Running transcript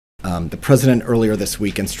The president earlier this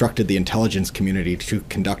week instructed the intelligence community to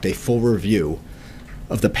conduct a full review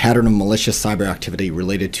of the pattern of malicious cyber activity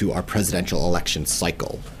related to our presidential election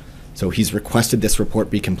cycle. So he's requested this report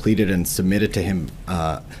be completed and submitted to him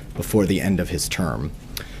before the end of his term.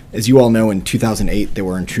 As you all know, in 2008, there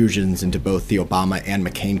were intrusions into both the Obama and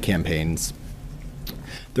McCain campaigns.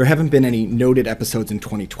 There haven't been any noted episodes in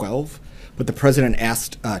 2012, but the president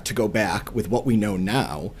asked to go back with what we know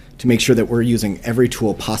now to make sure that we're using every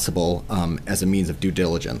tool possible as a means of due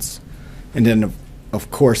diligence. And then, of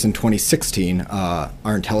course, in 2016,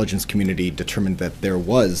 our intelligence community determined that there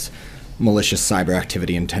was malicious cyber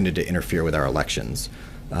activity intended to interfere with our elections.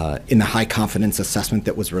 In the high confidence assessment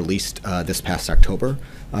that was released this past October,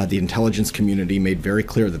 the intelligence community made very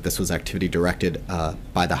clear that this was activity directed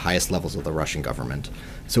by the highest levels of the Russian government.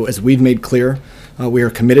 So as we've made clear, we are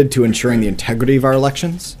committed to ensuring the integrity of our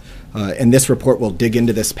elections, and this report will dig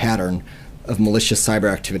into this pattern of malicious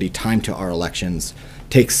cyber activity timed to our elections,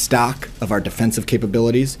 take stock of our defensive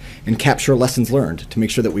capabilities, and capture lessons learned to make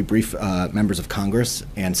sure that we brief members of Congress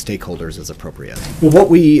and stakeholders as appropriate. Well, what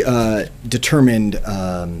we determined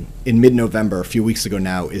in mid-November, a few weeks ago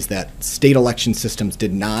now, is that state election systems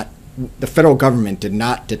the federal government did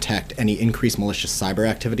not detect any increased malicious cyber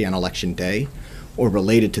activity on election day or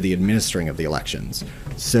related to the administering of the elections.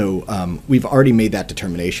 So we've already made that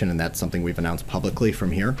determination, and that's something we've announced publicly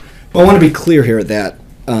from here. But I want to be clear here that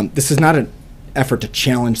this is not an effort to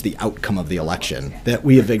challenge the outcome of the election, that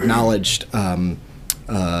we have acknowledged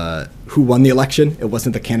who won the election. It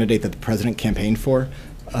wasn't the candidate that the president campaigned for.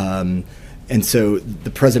 And so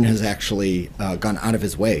the president has actually gone out of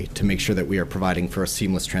his way to make sure that we are providing for a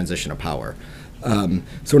seamless transition of power. So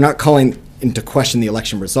we're not calling into question the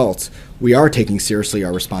election results. We are taking seriously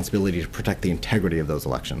our responsibility to protect the integrity of those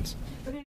elections.